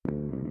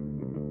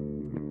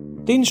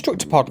the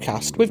Instructor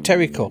Podcast with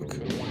Terry Cook,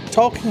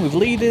 talking with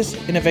leaders,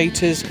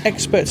 innovators,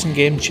 experts and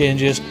game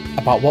changers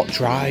about what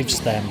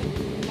drives them.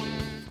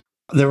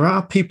 There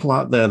are people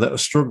out there that are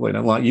struggling,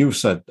 and like you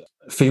said,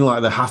 feel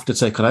like they have to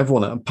take on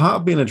everyone. And part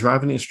of being a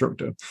driving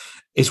instructor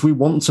is we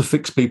want to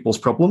fix people's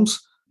problems.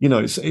 You know,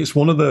 it's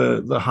one of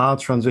the hard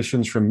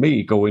transitions from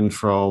me going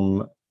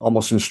from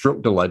almost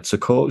instructor-led to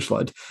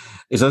coach-led,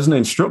 is as an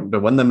instructor,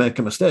 when they make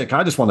a mistake,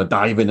 I just want to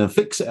dive in and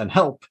fix it and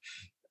help.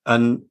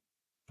 And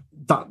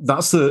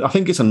that's I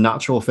think it's a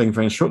natural thing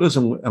for instructors,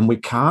 and we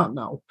can't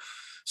now.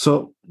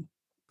 So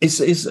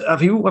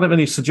have you got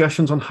any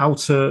suggestions on how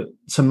to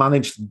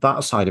manage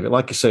that side of it?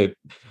 Like I say,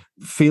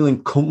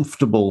 feeling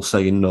comfortable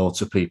saying no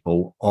to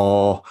people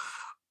or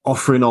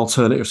offering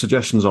alternative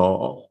suggestions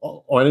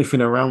or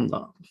anything around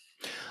that?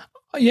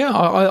 Yeah,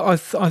 I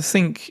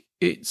think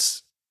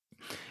it's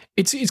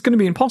going to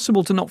be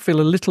impossible to not feel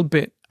a little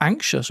bit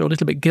anxious or a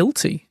little bit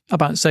guilty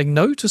about saying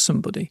no to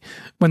somebody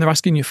when they're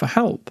asking you for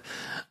help.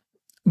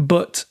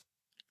 But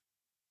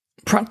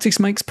practice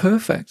makes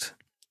perfect.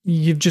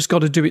 You've just got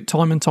to do it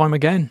time and time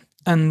again,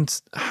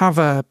 and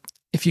have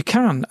if you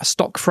can, a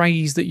stock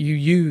phrase that you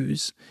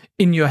use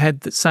in your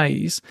head that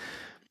says,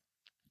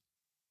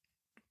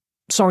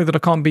 sorry that I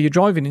can't be your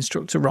driving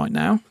instructor right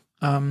now.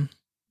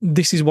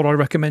 This is what I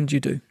recommend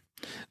you do.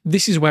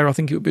 This is where I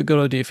think it would be a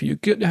good idea for you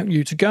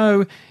to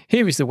go.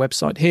 Here is the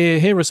website here.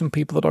 Here are some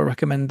people that I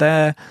recommend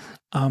there.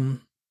 I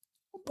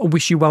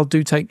wish you well,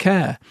 do take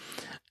care.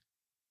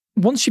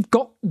 Once you've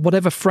got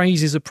whatever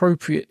phrase is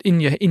appropriate in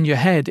your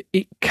head,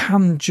 it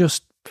can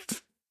just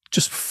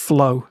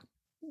flow.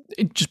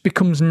 It just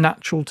becomes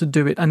natural to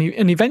do it. And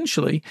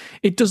eventually,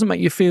 it doesn't make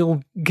you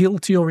feel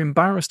guilty or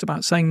embarrassed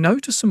about saying no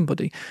to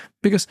somebody,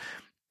 because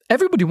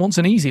everybody wants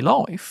an easy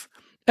life.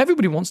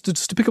 Everybody wants to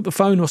just to pick up the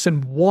phone or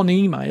send one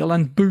email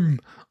and boom,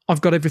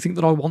 I've got everything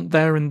that I want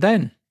there and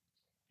then.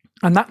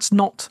 And that's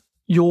not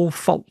your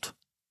fault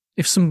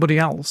if somebody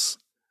else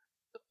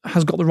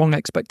has got the wrong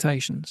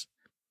expectations.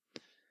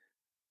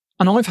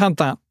 And I've had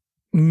that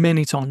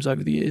many times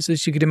over the years.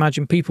 As you could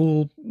imagine,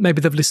 people,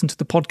 maybe they've listened to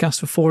the podcast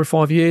for 4 or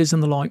 5 years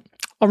and they're like,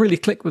 I really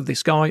click with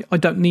this guy. I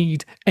don't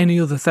need any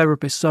other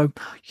therapist. So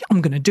yeah,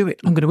 I'm going to do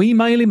it. I'm going to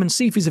email him and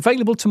see if he's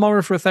available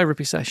tomorrow for a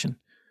therapy session.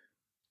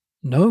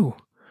 No,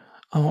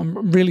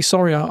 I'm really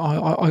sorry.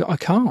 I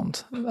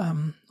can't.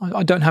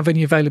 I don't have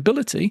any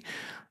availability,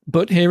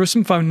 but here are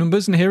some phone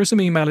numbers and here are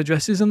some email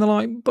addresses. And they're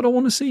like, but I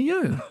want to see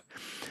you.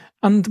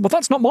 And well,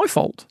 that's not my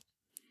fault.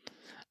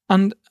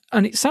 And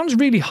it sounds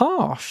really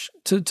harsh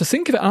to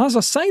think of it. And as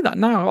I say that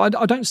now, I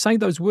don't say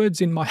those words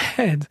in my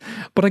head,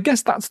 but I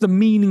guess that's the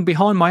meaning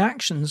behind my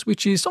actions,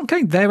 which is,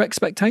 okay, their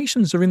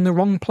expectations are in the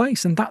wrong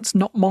place, and that's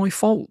not my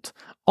fault.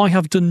 I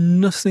have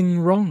done nothing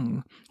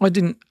wrong. I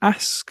didn't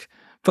ask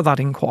for that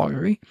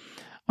inquiry.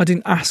 I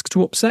didn't ask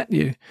to upset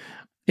you.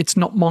 It's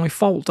not my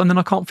fault. And then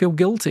I can't feel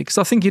guilty, because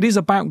I think it is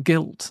about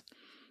guilt,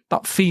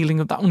 that feeling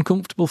of that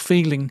uncomfortable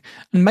feeling.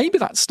 And maybe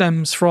that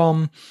stems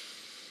from,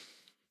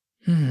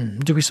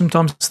 do we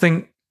sometimes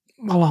think,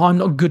 well, I'm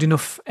not good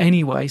enough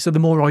anyway, so the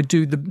more I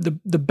do,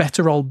 the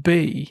better I'll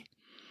be.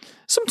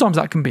 Sometimes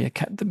that can be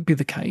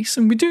the case,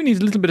 and we do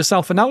need a little bit of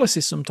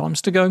self-analysis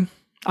sometimes to go,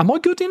 am I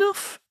good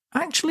enough?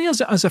 Actually,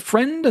 as a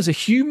friend, as a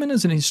human,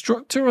 as an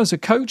instructor, as a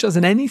coach, as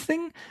an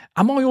anything,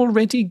 am I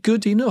already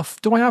good enough?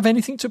 Do I have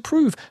anything to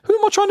prove? Who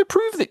am I trying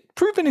to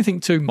prove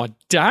anything to? My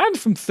dad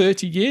from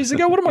 30 years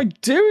ago? What am I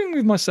doing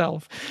with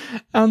myself?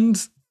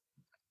 And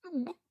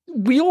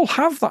we all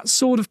have that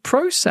sort of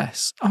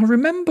process. I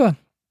remember,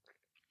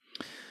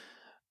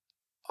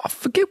 I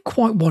forget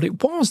quite what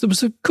it was. There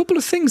was a couple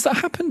of things that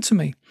happened to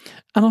me.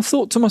 And I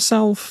thought to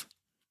myself,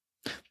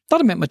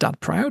 that'd make my dad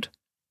proud.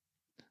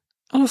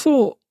 And I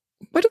thought,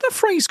 where did that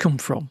phrase come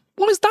from?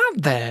 Why is that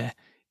there?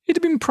 He'd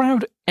have been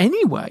proud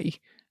anyway.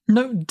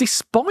 No,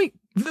 despite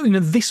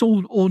this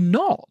or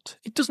not,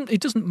 it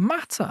doesn't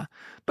matter.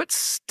 But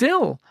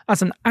still,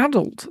 as an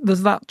adult,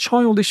 there's that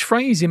childish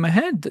phrase in my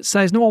head that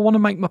says, "No, I want to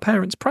make my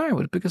parents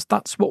proud because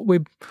that's what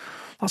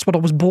I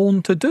was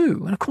born to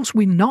do." And of course,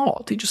 we're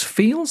not. It just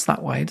feels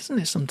that way, doesn't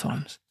it?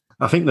 Sometimes.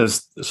 I think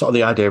there's sort of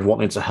the idea of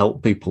wanting to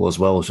help people as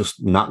well is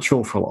just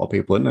natural for a lot of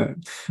people, isn't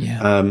it?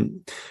 Yeah.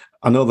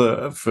 I know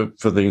that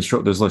for the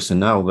instructors listening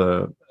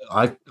now,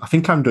 I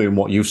think I'm doing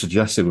what you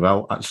suggested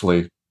without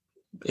actually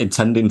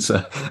intending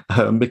to,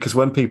 because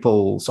when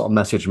people sort of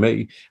message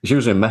me, it's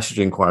usually message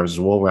inquiries as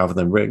well rather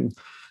than ring.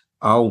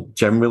 I'll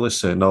generally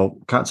say, no,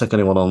 can't take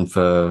anyone on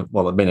for,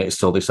 well, at the minute it's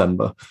till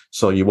December,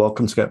 so you're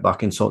welcome to get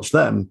back in touch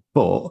then,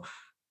 but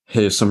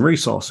here's some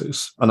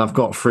resources. And I've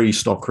got free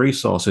stock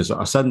resources that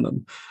I send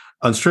them.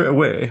 And straight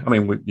away, I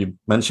mean, you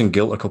mentioned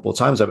guilt a couple of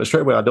times there, but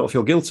straight away I don't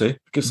feel guilty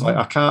because like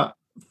I can't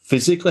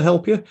physically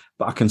help you,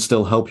 but I can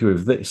still help you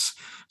with this.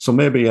 So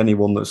maybe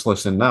anyone that's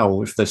listening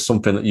now, if there's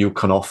something that you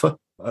can offer,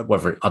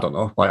 whether, I don't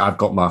know, like I've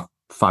got my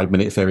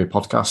 5-minute theory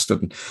podcast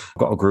and I've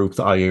got a group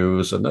that I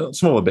use and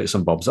some other bits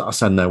and bobs that I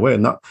send their way,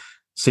 and that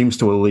seems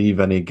to alleviate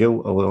any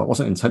guilt, although it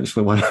wasn't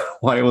intentionally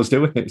why I was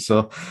doing it.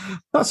 So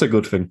that's a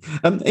good thing.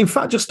 And in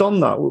fact, just on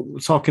that, we're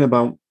talking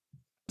about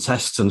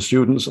tests and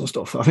students and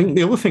stuff. I think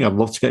the other thing I'd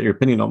love to get your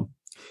opinion on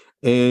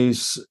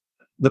is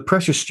the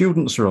pressure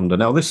students are under.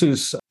 Now, this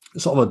is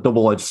sort of a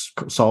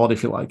double-edged sword,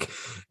 if you like,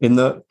 in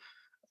that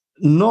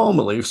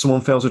normally if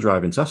someone fails a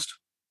driving test,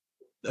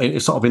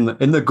 it's sort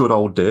of in the good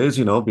old days,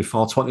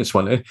 before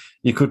 2020,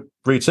 you could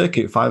retake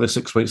it 5 or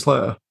 6 weeks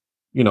later.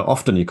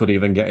 Often you could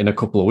even get in a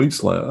couple of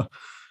weeks later.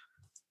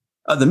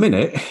 At the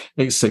minute,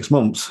 it's 6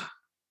 months.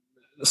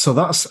 So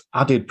that's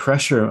added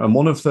pressure. And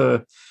one of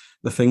the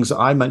things that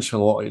I mention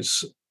a lot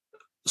is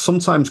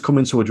sometimes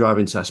coming to a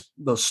driving test,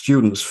 those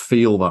students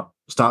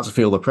start to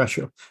feel the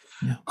pressure.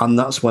 Yeah. And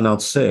that's when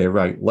I'd say,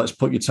 right, let's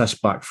put your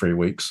test back 3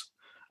 weeks.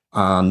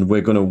 And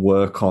we're going to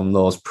work on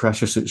those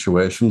pressure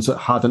situations that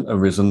hadn't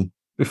arisen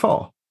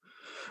before.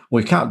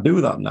 We can't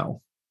do that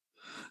now.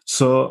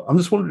 So I'm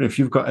just wondering if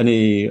you've got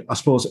any, I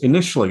suppose,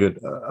 initially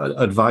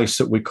advice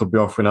that we could be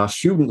offering our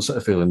students that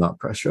are feeling that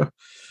pressure.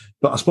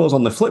 But I suppose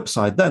on the flip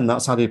side, then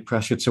that's added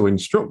pressure to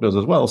instructors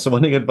as well. So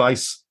any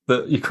advice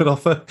that you could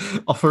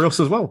offer us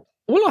as well?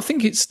 Well, I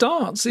think it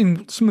starts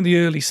in some of the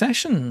early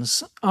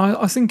sessions.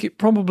 I think it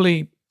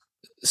probably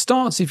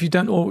starts if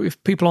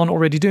people aren't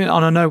already doing it.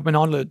 And I know when I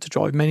learned to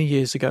drive many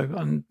years ago,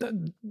 and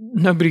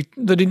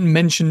they didn't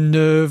mention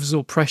nerves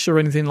or pressure or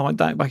anything like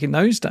that back in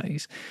those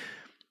days.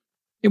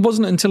 It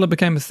wasn't until I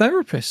became a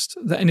therapist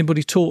that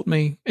anybody taught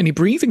me any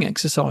breathing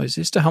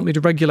exercises to help me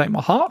to regulate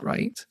my heart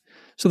rate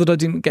so that I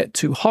didn't get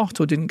too hot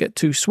or didn't get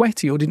too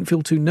sweaty or didn't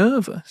feel too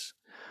nervous.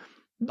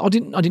 I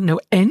didn't know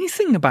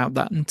anything about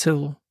that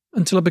until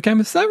I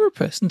became a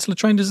therapist, until I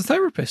trained as a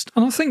therapist.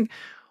 And I think,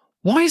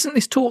 why isn't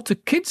this taught to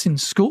kids in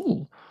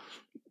school?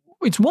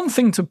 It's one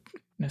thing to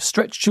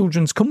stretch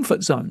children's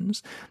comfort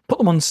zones, put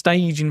them on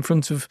stage in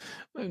front of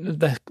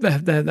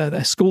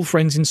their school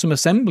friends in some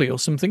assembly or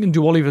something and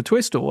do Oliver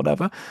Twist or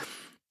whatever.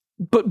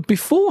 But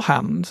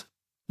beforehand,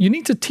 you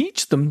need to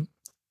teach them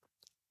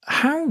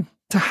how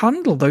to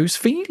handle those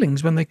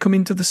feelings when they come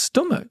into the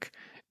stomach,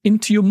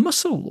 into your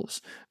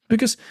muscles.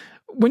 Because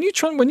when you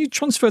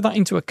transfer that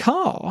into a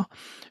car,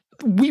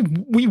 we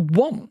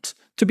want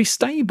to be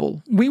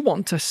stable. We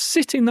want to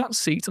sit in that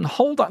seat and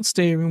hold that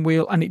steering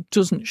wheel and it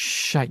doesn't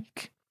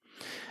shake.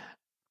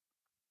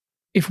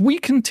 If we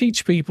can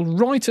teach people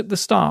right at the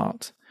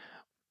start,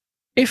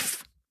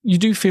 if you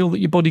do feel that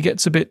your body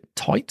gets a bit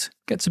tight,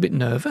 gets a bit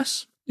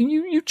nervous, then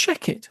you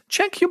check it.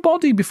 Check your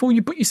body before you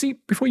actually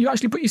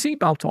put your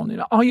seatbelt on.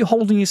 Are you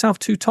holding yourself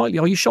too tightly?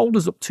 Are your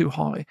shoulders up too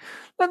high?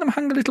 Let them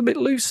hang a little bit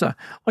looser.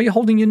 Are you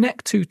holding your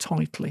neck too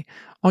tightly?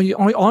 Are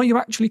you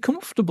actually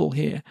comfortable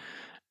here?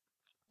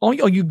 Are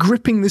you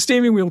gripping the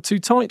steering wheel too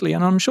tightly?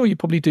 And I'm sure you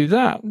probably do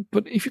that.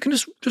 But if you can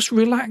just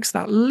relax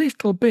that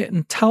little bit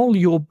and tell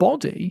your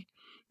body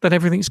that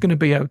everything's going to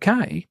be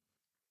okay,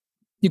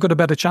 you've got a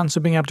better chance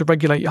of being able to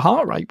regulate your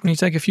heart rate when you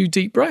take a few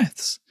deep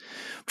breaths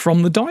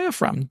from the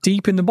diaphragm,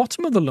 deep in the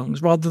bottom of the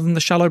lungs, rather than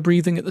the shallow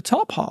breathing at the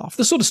top half.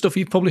 The sort of stuff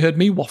you've probably heard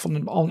me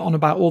waffling on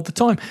about all the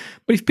time.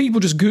 But if people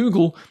just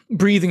Google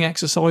breathing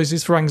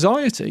exercises for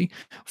anxiety,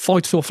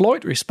 fight or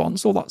flight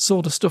response, all that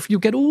sort of stuff, you'll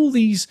get all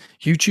these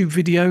YouTube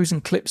videos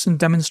and clips and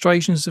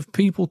demonstrations of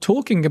people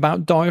talking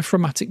about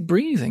diaphragmatic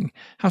breathing,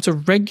 how to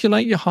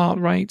regulate your heart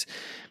rate.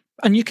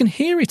 And you can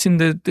hear it in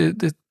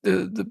the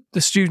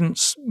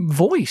student's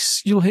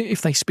voice. You'll hear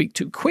if they speak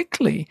too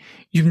quickly.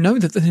 You know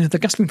that they're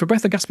gasping for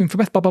breath. They're gasping for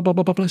breath. Blah blah blah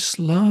blah blah blah.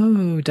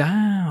 Slow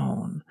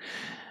down.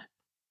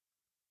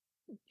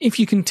 If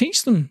you can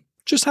teach them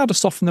just how to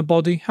soften the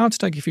body, how to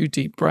take a few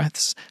deep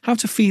breaths, how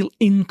to feel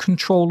in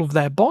control of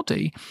their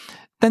body,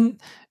 then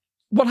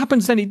what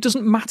happens then? It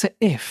doesn't matter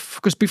if,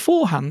 because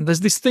beforehand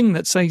there's this thing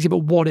that says, yeah, but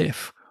what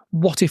if?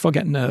 What if I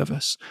get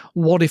nervous?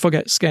 What if I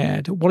get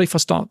scared? What if I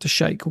start to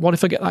shake? What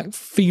if I get that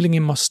feeling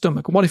in my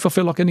stomach? What if I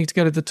feel like I need to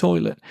go to the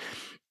toilet?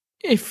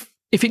 If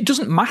it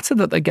doesn't matter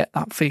that they get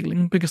that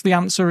feeling, because the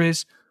answer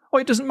is,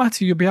 it doesn't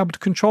matter, you'll be able to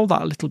control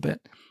that a little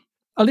bit.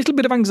 A little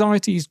bit of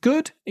anxiety is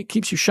good. It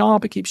keeps you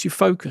sharp. It keeps you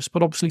focused,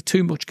 but obviously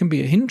too much can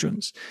be a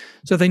hindrance.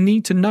 So they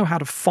need to know how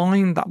to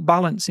find that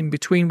balance in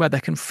between where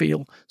they can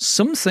feel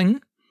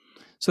something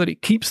so that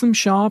it keeps them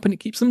sharp and it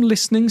keeps them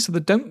listening so they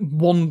don't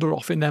wander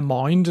off in their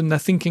mind and they're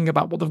thinking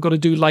about what they've got to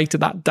do later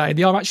that day.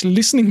 They are actually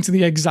listening to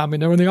the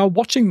examiner and they are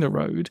watching the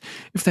road.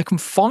 If they can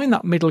find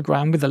that middle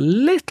ground with a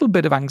little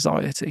bit of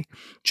anxiety,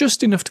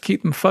 just enough to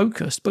keep them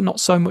focused, but not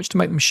so much to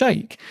make them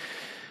shake,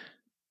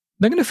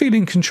 they're going to feel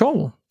in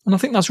control. And I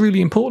think that's really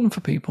important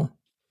for people.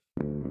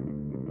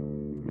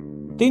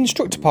 The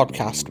Instructor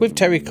Podcast with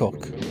Terry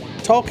Cook,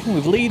 talking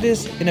with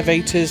leaders,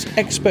 innovators,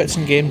 experts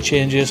and game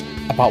changers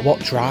about what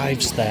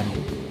drives them.